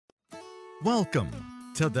Welcome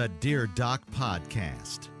to the Dear Doc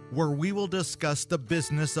podcast, where we will discuss the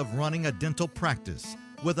business of running a dental practice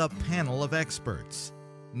with a panel of experts.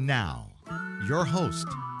 Now, your host,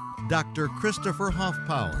 Dr. Christopher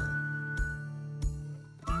Hoffpower.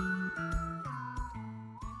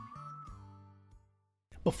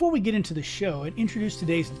 Before we get into the show and introduce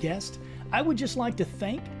today's guest, I would just like to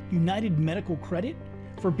thank United Medical Credit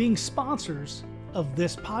for being sponsors of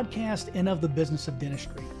this podcast and of the business of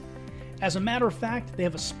dentistry. As a matter of fact, they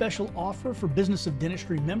have a special offer for business of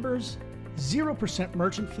dentistry members, 0%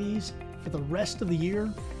 merchant fees for the rest of the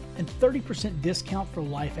year, and 30% discount for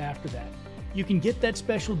life after that. You can get that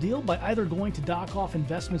special deal by either going to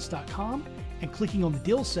docoffinvestments.com and clicking on the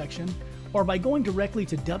deals section, or by going directly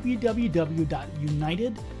to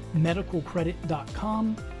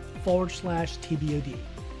www.unitedmedicalcredit.com/TBOD.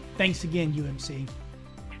 Thanks again, UMC.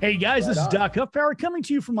 Hey guys, this is Doc Hoffpower coming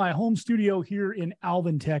to you from my home studio here in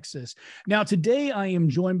Alvin, Texas. Now today I am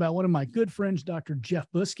joined by one of my good friends, Dr. Jeff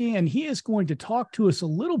Buske, and he is going to talk to us a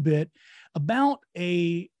little bit about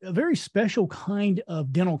a very special kind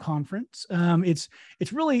of dental conference. It's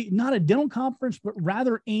really not a dental conference, but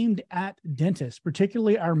rather aimed at dentists,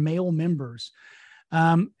 particularly our male members.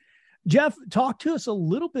 Jeff, talk to us a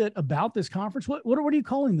little bit about this conference. What are you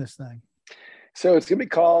calling this thing? So it's going to be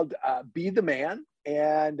called Be the Man.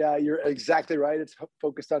 And you're exactly right. It's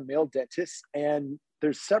focused on male dentists. And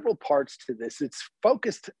there's several parts to this. Its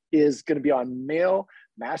focus is going to be on male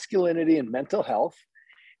masculinity and mental health,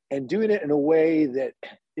 and doing it in a way that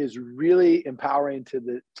is really empowering to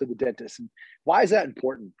the dentist. And why is that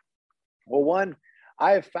important? Well, one,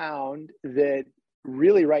 I have found that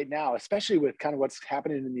really right now, especially with kind of what's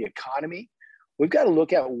happening in the economy, we've got to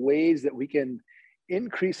look at ways that we can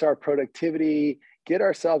increase our productivity, get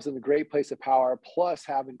ourselves in a great place of power, plus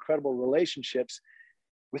have incredible relationships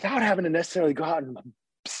without having to necessarily go out and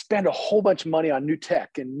spend a whole bunch of money on new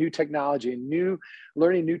tech and new technology and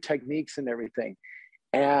learning new techniques and everything.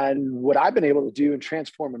 And what I've been able to do and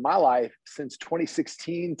transform in my life since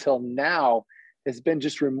 2016 till now has been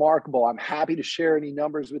just remarkable. I'm happy to share any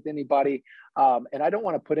numbers with anybody. And I don't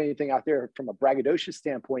want to put anything out there from a braggadocious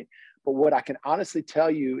standpoint, but what I can honestly tell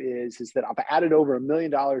you is that I've added over $1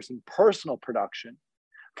 million in personal production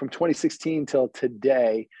from 2016 till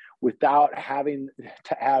today without having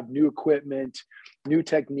to have new equipment, new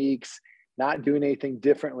techniques, not doing anything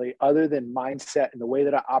differently other than mindset and the way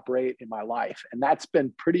that I operate in my life. And that's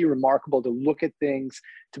been pretty remarkable to look at things,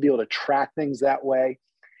 to be able to track things that way.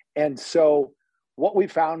 And so what we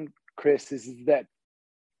found, Chris, is that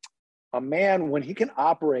a man, when he can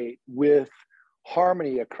operate with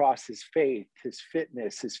harmony across his faith, his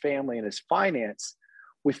fitness, his family, and his finance,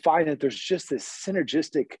 we find that there's just this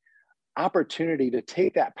synergistic opportunity to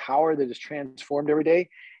take that power that is transformed every day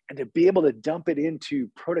and to be able to dump it into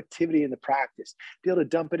productivity in the practice, be able to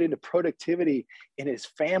dump it into productivity in his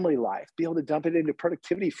family life, be able to dump it into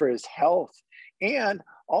productivity for his health, and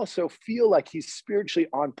also feel like he's spiritually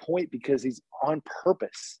on point because he's on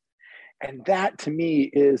purpose. And that to me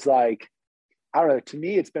is like, I don't know, to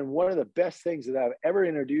me, it's been one of the best things that I've ever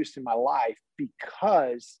introduced in my life,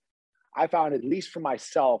 because I found, at least for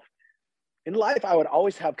myself, in life, I would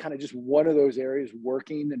always have kind of just one of those areas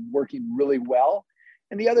working really well.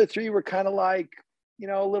 And the other three were kind of like,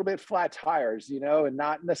 a little bit flat tires, and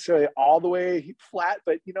not necessarily all the way flat,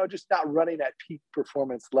 but, just not running at peak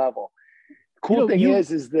performance level. Cool thing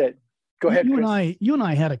is that, go ahead, Chris. You and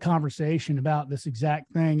I had a conversation about this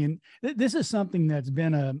exact thing, and this is something that's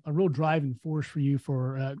been a real driving force for you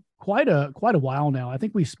for quite a while now. I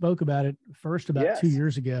think we spoke about it first about 2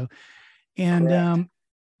 years ago, and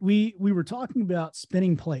we were talking about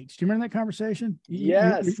spinning plates. Do you remember that conversation?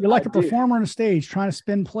 Yes, you're like a performer on a stage trying to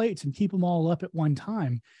spin plates and keep them all up at one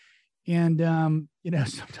time, and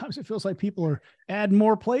sometimes it feels like people are adding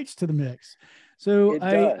more plates to the mix. So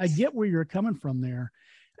I get where you're coming from there.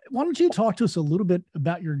 Why don't you talk to us a little bit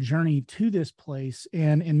about your journey to this place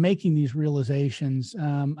and making these realizations?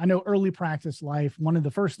 I know early practice life, one of the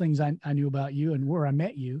first things I knew about you and where I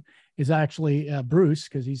met you is actually Bruce,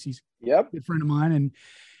 because he's a good friend of mine. And,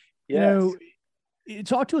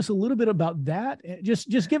 talk to us a little bit about that.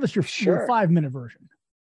 Just give us your 5-minute version.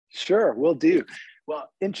 Sure, will do. Well,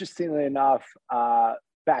 interestingly enough,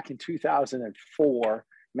 back in 2004,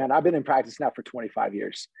 man, I've been in practice now for 25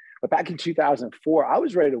 years. But back in 2004, I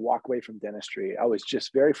was ready to walk away from dentistry. I was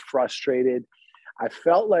just very frustrated. I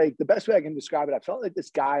felt like, the best way I can describe it, I felt like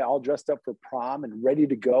this guy all dressed up for prom and ready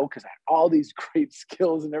to go because I had all these great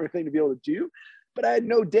skills and everything to be able to do. But I had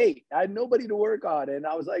no date. I had nobody to work on. And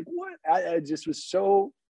I was like, what? I just was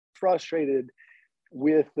so frustrated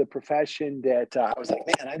with the profession that I was like,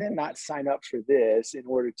 man, I did not sign up for this in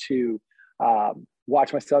order to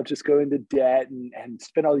watch myself just go into debt and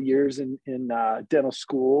spend all the years in dental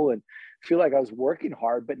school and feel like I was working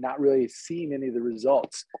hard, but not really seeing any of the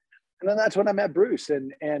results. And then that's when I met Bruce,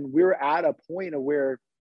 and we were at a point of where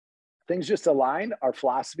things just aligned. Our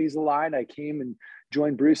philosophies aligned. I came and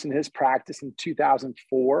joined Bruce in his practice in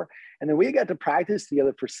 2004. And then we got to practice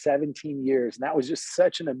together for 17 years. And that was just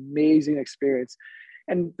such an amazing experience.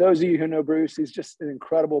 And those of you who know Bruce, he's just an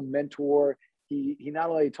incredible mentor. He not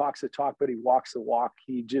only talks the talk, but he walks the walk.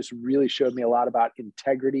 He just really showed me a lot about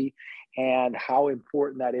integrity and how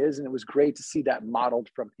important that is. And it was great to see that modeled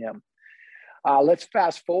from him. Let's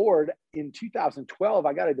fast forward. In 2012,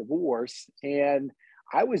 I got a divorce, and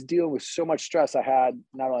I was dealing with so much stress. I had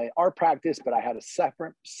not only our practice, but I had a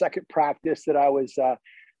second practice that I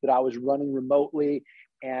was running remotely,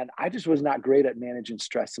 and I just was not great at managing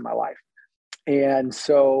stress in my life. And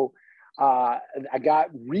so I got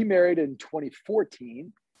remarried in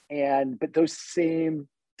 2014, but those same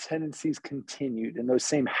tendencies continued, and those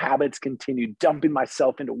same habits continued, dumping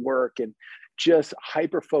myself into work and just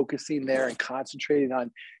hyper focusing there and concentrating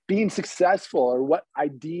on being successful, or what I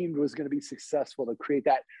deemed was going to be successful, to create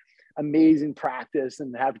that amazing practice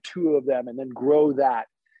and have two of them and then grow that.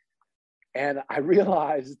 And I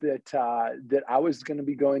realized that I was going to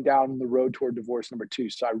be going down the road toward divorce number 2.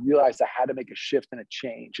 So I realized I had to make a shift and a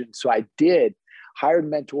change. And so I did, hired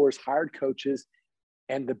mentors, hired coaches.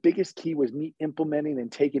 And the biggest key was me implementing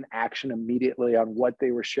and taking action immediately on what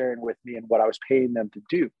they were sharing with me and what I was paying them to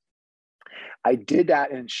do. I did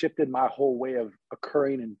that, and it shifted my whole way of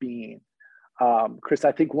occurring and being. Chris,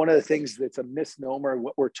 I think one of the things that's a misnomer,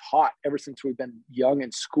 what we're taught ever since we've been young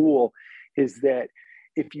in school, is that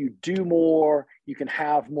if you do more, you can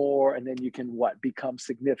have more, and then you can become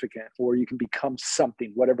significant, or you can become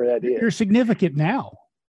something, whatever that is. You're significant now.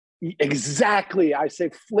 Exactly. I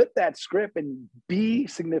say flip that script and be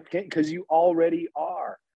significant, because you already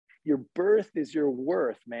are. Your birth is your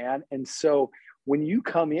worth, man. And so when you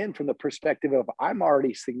come in from the perspective of I'm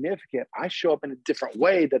already significant, I show up in a different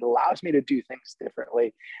way that allows me to do things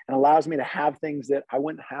differently and allows me to have things that I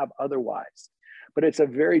wouldn't have otherwise. But it's a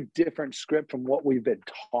very different script from what we've been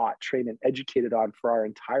taught, trained, and educated on for our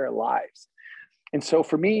entire lives. And so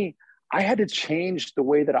for me, I had to change the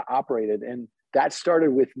way that I operated. And that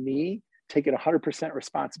started with me taking 100%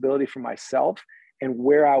 responsibility for myself and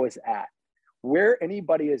where I was at. Where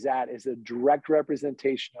anybody is at is a direct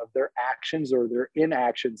representation of their actions or their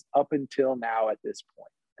inactions up until now at this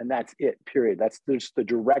point. And that's it, period. That's just the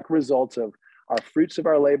direct results of our fruits of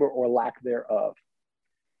our labor or lack thereof.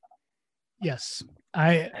 Yes.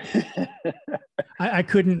 I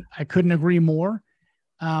couldn't agree more.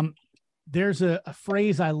 There's a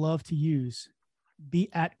phrase I love to use: be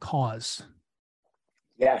at cause.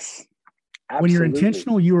 Yes. Absolutely. When you're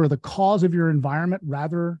intentional, you are the cause of your environment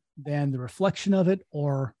rather than the reflection of it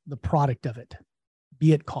or the product of it.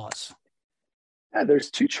 Be at cause. Yeah,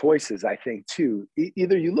 there's two choices, I think, too.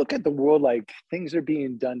 Either you look at the world like things are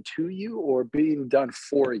being done to you or being done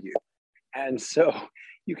for you. And so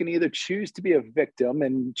you can either choose to be a victim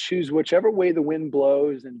and choose whichever way the wind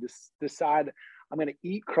blows and decide I'm going to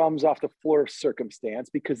eat crumbs off the floor of circumstance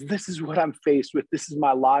because this is what I'm faced with. This is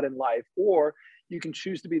my lot in life. Or you can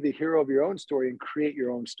choose to be the hero of your own story and create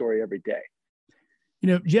your own story every day. You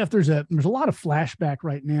know, Jeff, there's a lot of flashback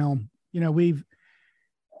right now. You know,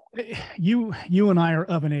 you and I are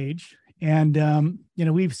of an age, and you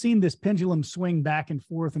know, we've seen this pendulum swing back and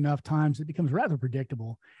forth enough times it becomes rather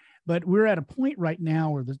predictable. But we're at a point right now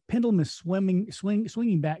where the pendulum is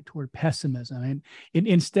swinging back toward pessimism, and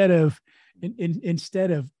instead of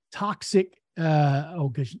toxic,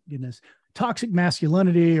 toxic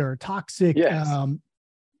masculinity or toxic,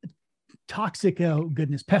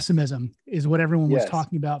 pessimism is what everyone was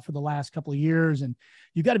talking about for the last couple of years. And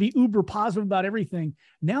you got to be uber positive about everything.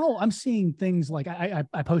 Now I'm seeing things like I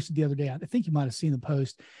posted the other day. I think you might've seen the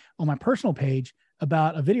post on my personal page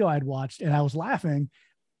about a video I'd watched, and I was laughing.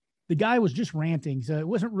 The guy was just ranting, so it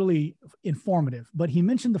wasn't really informative, but he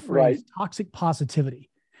mentioned the phrase toxic positivity.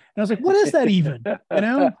 And I was like, what is that even? You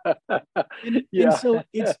know? And so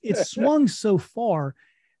it's swung so far.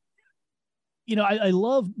 You know, I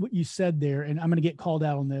love what you said there, and I'm going to get called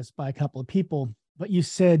out on this by a couple of people, but you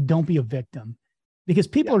said, don't be a victim, because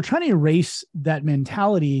people are trying to erase that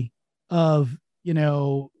mentality of, you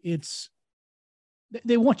know,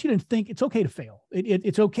 they want you to think it's okay to fail.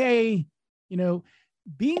 It's okay. You know,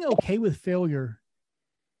 being okay with failure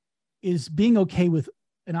is being okay with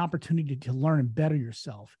an opportunity to learn and better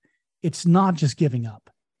yourself. It's not just giving up.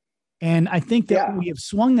 And I think that we have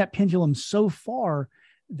swung that pendulum so far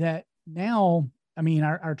that now, I mean,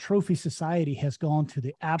 our trophy society has gone to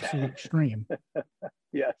the absolute extreme.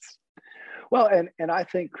 Yes. Well, and I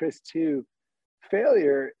think, Chris, too,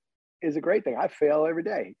 failure is a great thing. I fail every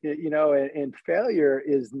day, and failure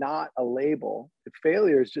is not a label.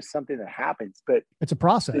 Failure is just something that happens, but it's a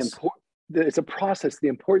process. It's a process. The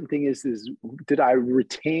important thing is did I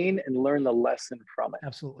retain and learn the lesson from it?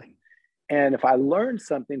 Absolutely. And if I learn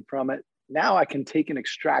something from it, now I can take and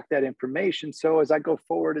extract that information. So as I go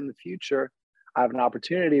forward in the future, I have an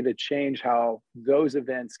opportunity to change how those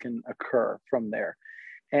events can occur from there.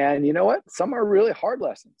 And you know what? Some are really hard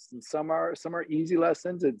lessons, and some are easy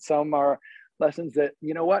lessons, and some are lessons that,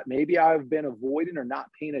 you know what, maybe I've been avoiding or not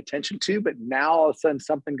paying attention to, but now all of a sudden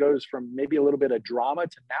something goes from maybe a little bit of drama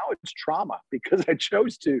to now it's trauma because I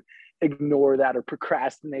chose to ignore that or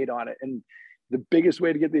procrastinate on it. And the biggest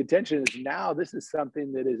way to get the attention is now this is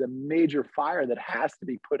something that is a major fire that has to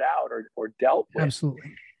be put out or dealt with.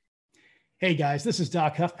 Absolutely. Hey guys, this is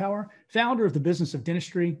Doc Huffpower, founder of the Business of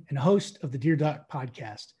Dentistry and host of the Dear Doc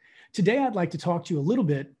podcast. Today, I'd like to talk to you a little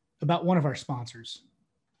bit about one of our sponsors.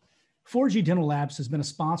 4G Dental Labs has been a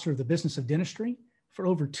sponsor of the Business of Dentistry for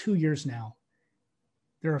over 2 years now.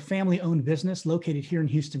 They're a family-owned business located here in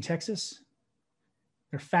Houston, Texas.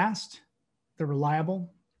 They're fast, they're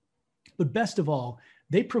reliable, but best of all,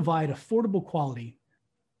 they provide affordable quality.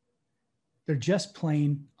 They're just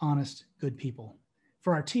plain, honest, good people.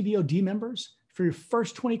 For our TBOD members, for your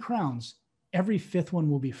first 20 crowns, every fifth one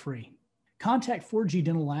will be free. Contact 4G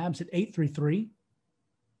Dental Labs at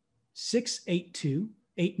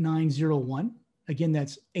 833-682-8901. Again,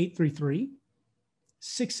 that's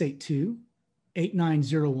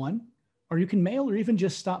 833-682-8901. Or you can mail or even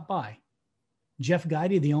just stop by. Jeff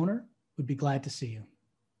Guidey, the owner, would be glad to see you.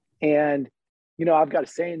 And, I've got a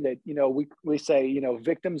saying that, we say,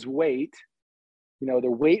 victims wait. They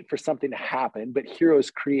wait for something to happen, but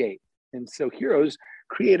heroes create. And so heroes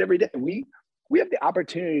create every day. We have the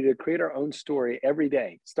opportunity to create our own story every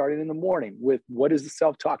day, starting in the morning with what is the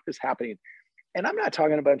self-talk that's happening. And I'm not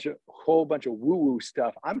talking about a whole bunch of woo-woo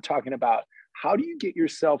stuff. I'm talking about how do you get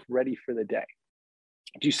yourself ready for the day?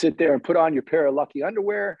 Do you sit there and put on your pair of lucky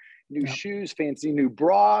underwear, new shoes, fancy new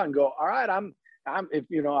bra, and go, all right, I'm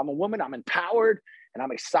a woman, I'm empowered, and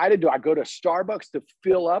I'm excited. Do I go to Starbucks to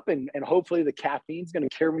fill up and hopefully the caffeine's going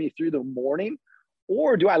to carry me through the morning?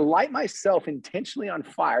 Or do I light myself intentionally on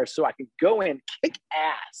fire so I can go in, kick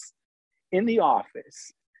ass in the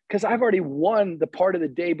office? Because I've already won the part of the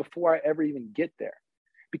day before I ever even get there.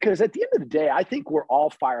 Because at the end of the day, I think we're all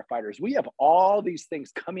firefighters. We have all these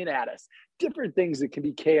things coming at us, different things that can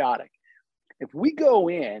be chaotic. If we go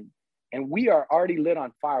in and we are already lit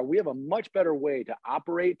on fire, we have a much better way to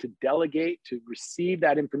operate, to delegate, to receive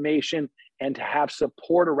that information, and to have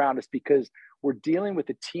support around us because we're dealing with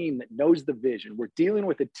a team that knows the vision. We're dealing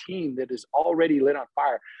with a team that is already lit on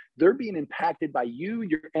fire. They're being impacted by you,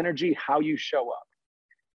 your energy, how you show up.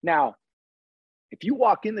 Now, if you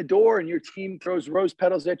walk in the door and your team throws rose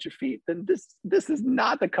petals at your feet, then this is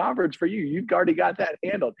not the conference for you. You've already got that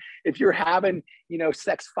handled. If you're having,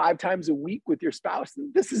 sex 5 times a week with your spouse,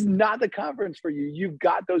 this is not the conference for you. You've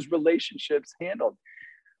got those relationships handled.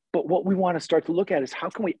 But what we want to start to look at is how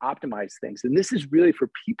can we optimize things? And this is really for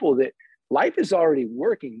people that life is already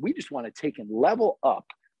working. We just want to take and level up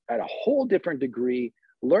at a whole different degree,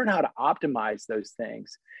 learn how to optimize those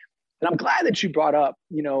things. And I'm glad that you brought up,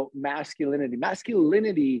 masculinity.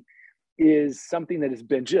 Masculinity is something that has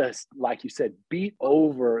been just, like you said, beat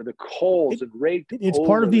over the coals and raked. It's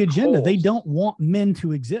part of the agenda. Coals. They don't want men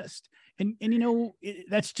to exist. And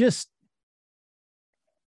that's just,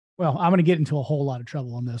 well, I'm going to get into a whole lot of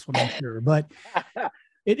trouble on this one, I'm sure. But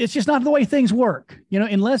it's just not the way things work.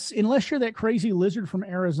 Unless you're that crazy lizard from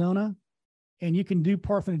Arizona and you can do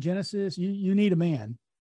parthenogenesis, you need a man.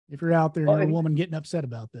 If you're out there and you're a woman getting upset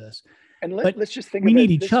about this. And let's just think we of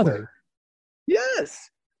need it each other. Way. Yes.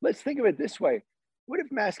 Let's think of it this way. What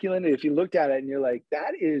if masculinity, if you looked at it and you're like,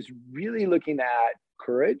 that is really looking at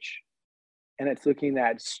courage and it's looking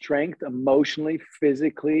at strength emotionally,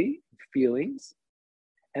 physically, feelings,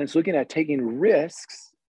 and it's looking at taking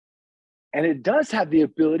risks, and it does have the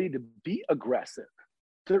ability to be aggressive.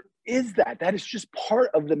 There is that. That is just part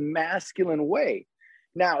of the masculine way.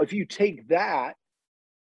 Now, if you take that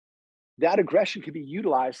aggression can be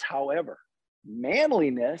utilized. However,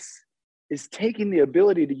 manliness is taking the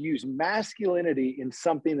ability to use masculinity in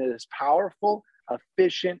something that is powerful,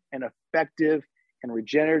 efficient, and effective and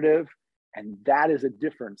regenerative. And that is a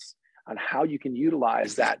difference on how you can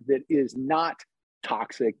utilize that is not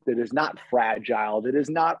toxic, that is not fragile, that is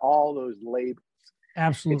not all those labels.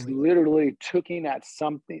 Absolutely. It's literally taking a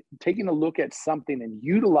look at something and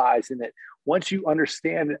utilizing it. Once you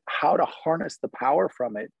understand how to harness the power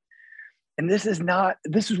from it, And this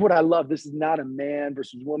is what I love. This is not a man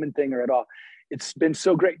versus woman thing or at all. It's been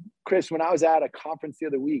so great. Chris, when I was at a conference the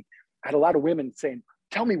other week, I had a lot of women saying,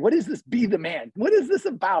 tell me, what is this Be the Man? What is this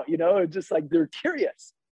about? You know, just like they're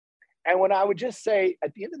curious. And when I would just say,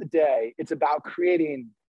 at the end of the day, it's about creating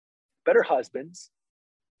better husbands,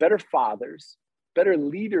 better fathers, better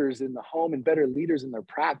leaders in the home and better leaders in their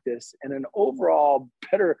practice, and an overall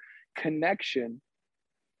better connection.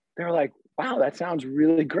 They're like, wow, that sounds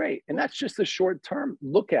really great. And that's just a short term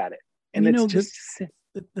look at it. And you it's know, just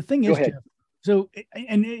the thing is, Jeff, so,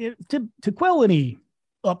 and to quell any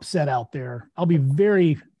upset out there, I'll be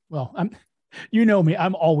very, well, you know me,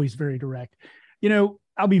 I'm always very direct. You know,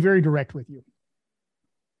 I'll be very direct with you.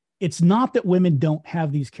 It's not that women don't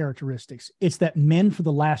have these characteristics. It's that men for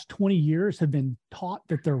the last 20 years have been taught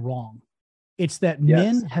that they're wrong. It's that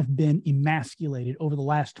men have been emasculated over the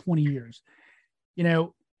last 20 years. You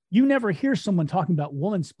know, you never hear someone talking about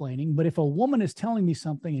womansplaining, but if a woman is telling me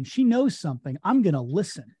something and she knows something, I'm going to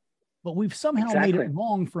listen. But we've somehow made it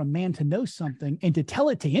wrong for a man to know something and to tell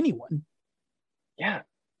it to anyone. Yeah.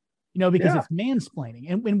 You know, because it's mansplaining.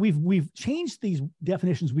 And when we've changed these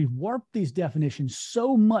definitions, we've warped these definitions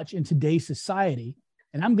so much in today's society.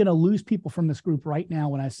 And I'm going to lose people from this group right now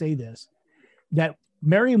when I say this, that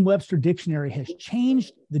Merriam-Webster dictionary has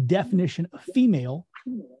changed the definition of female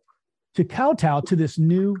to kowtow to this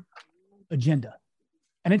new agenda.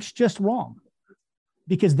 And it's just wrong,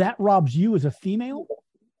 because that robs you as a female.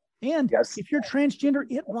 And if you're transgender,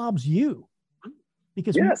 it robs you,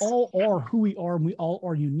 because we all are who we are and we all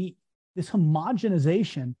are unique. This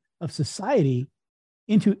homogenization of society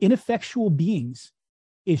into ineffectual beings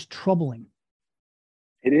is troubling.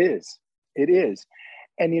 It is. It is.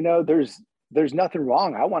 And, you know, there's nothing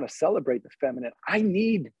wrong. I want to celebrate the feminine. I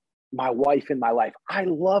need my wife in my life. I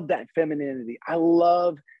love that femininity. I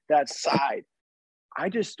love that side. I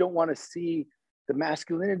just don't want to see the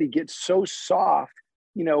masculinity get so soft,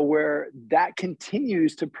 you know, where that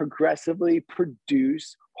continues to progressively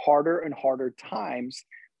produce harder and harder times,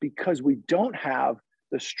 because we don't have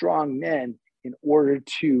the strong men in order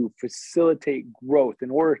to facilitate growth, in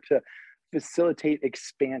order to facilitate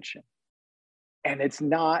expansion. And it's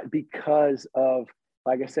not because of,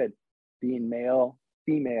 like I said, being male,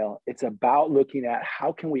 female. It's about looking at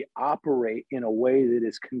how can we operate in a way that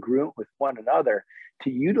is congruent with one another to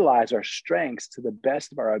utilize our strengths to the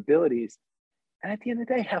best of our abilities. And at the end of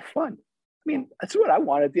the day, have fun. I mean, that's what I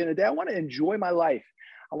want at the end of the day. I want to enjoy my life.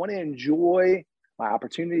 I want to enjoy my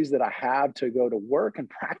opportunities that I have to go to work and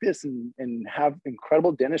practice and have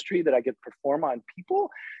incredible dentistry that I get to perform on people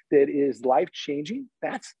that is life-changing.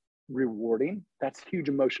 That's rewarding. That's huge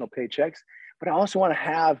emotional paychecks. But I also want to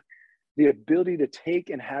have the ability to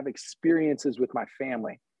take and have experiences with my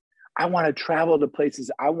family. I want to travel to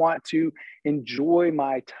places. I want to enjoy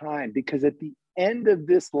my time, because at the end of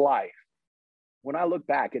this life, when I look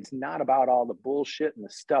back, it's not about all the bullshit and the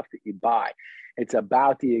stuff that you buy. It's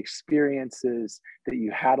about the experiences that you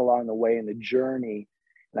had along the way and the journey.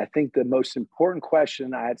 And I think the most important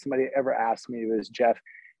question I had somebody ever ask me was, Jeff,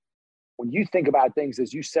 when you think about things,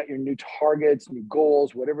 as you set your new targets, new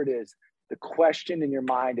goals, whatever it is, the question in your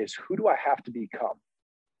mind is, who do I have to become?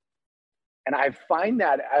 And I find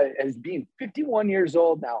that as being 51 years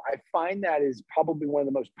old now, I find that is probably one of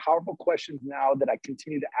the most powerful questions now that I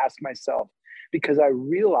continue to ask myself, because I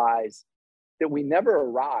realize that we never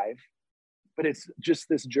arrive, but it's just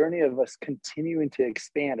this journey of us continuing to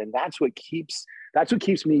expand. And that's what keeps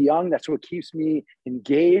me young. That's what keeps me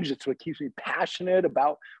engaged. It's what keeps me passionate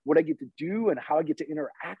about what I get to do and how I get to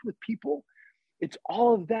interact with people. It's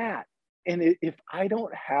all of that. And if I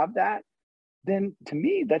don't have that, then to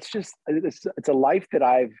me, it's a life that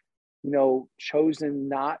I've, you know, chosen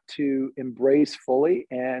not to embrace fully.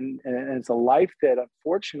 And it's a life that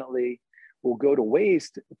unfortunately will go to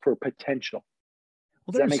waste for potential.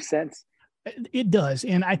 Does that make sense? It does.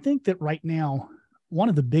 And I think that right now, one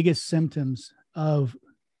of the biggest symptoms of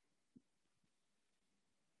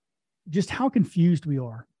just how confused we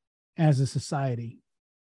are as a society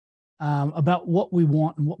about what we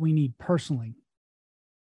want and what we need personally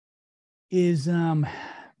is, well,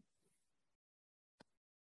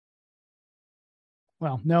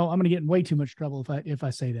 no, I'm going to get in way too much trouble if I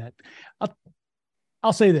say that.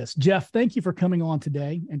 I'll say this, Jeff, thank you for coming on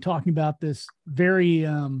today and talking about this very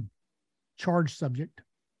charged subject,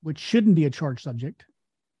 which shouldn't be a charged subject.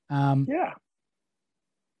 Find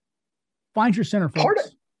your center,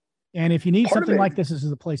 folks. And if you need something like this is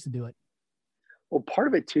the place to do it. Well, part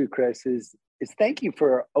of it too, Chris, is thank you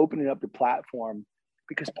for opening up the platform,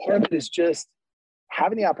 because part of it is just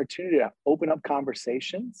having the opportunity to open up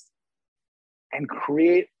conversations and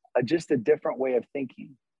create just a different way of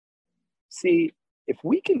thinking. See, if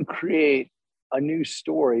we can create a new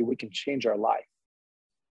story, we can change our life.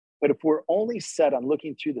 But if we're only set on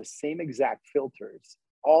looking through the same exact filters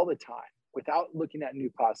all the time without looking at new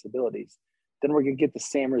possibilities, then we're going to get the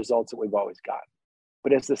same results that we've always got.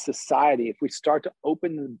 But as a society, if we start to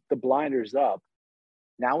open the blinders up,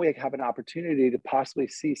 now we have an opportunity to possibly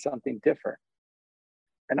see something different.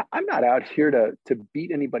 And I'm not out here to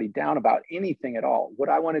beat anybody down about anything at all. What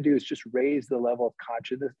I want to do is just raise the level of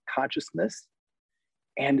consciousness.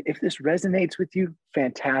 And if this resonates with you,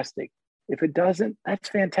 fantastic. If it doesn't, that's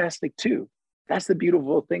fantastic too. That's the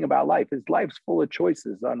beautiful thing about life, is life's full of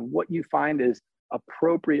choices on what you find is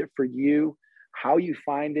appropriate for you, how you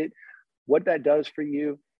find it, what that does for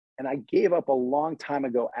you. And I gave up a long time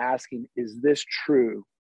ago asking, is this true?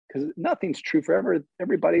 Because nothing's true for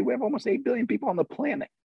everybody. We have almost 8 billion people on the planet.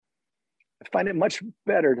 I find it much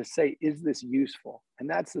better to say, is this useful? And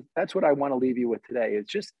that's what I want to leave you with today, is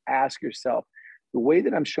just ask yourself, the way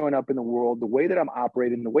that I'm showing up in the world, the way that I'm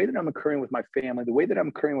operating, the way that I'm occurring with my family, the way that I'm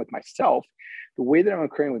occurring with myself, the way that I'm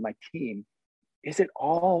occurring with my team, is it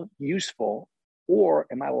all useful, or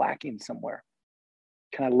am I lacking somewhere?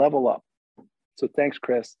 Can I level up? So thanks,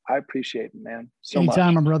 Chris. I appreciate it, man.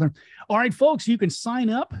 Anytime, my brother. All right, folks, you can sign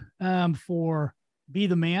up for Be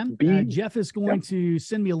the Man. Jeff is going to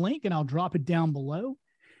send me a link, and I'll drop it down below.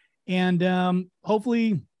 And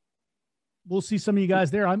hopefully we'll see some of you guys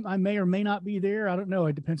there. I may or may not be there. I don't know.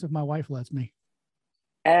 It depends if my wife lets me.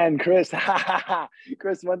 And Chris,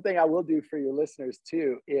 Chris, one thing I will do for your listeners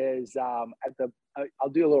too is I'll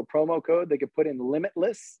do a little promo code. They can put in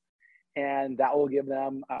Limitless, and that will give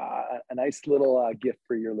them a nice little gift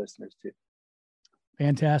for your listeners too.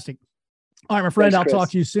 Fantastic. All right, my friend, Thanks, I'll talk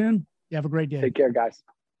to you soon. You have a great day. Take care, guys.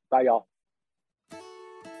 Bye, y'all.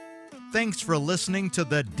 Thanks for listening to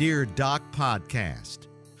the Dear Doc podcast,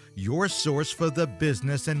 your source for the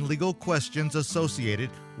business and legal questions associated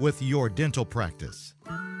with your dental practice.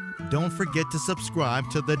 Don't forget to subscribe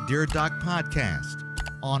to the Dear Doc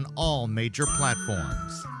podcast on all major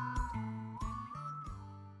platforms.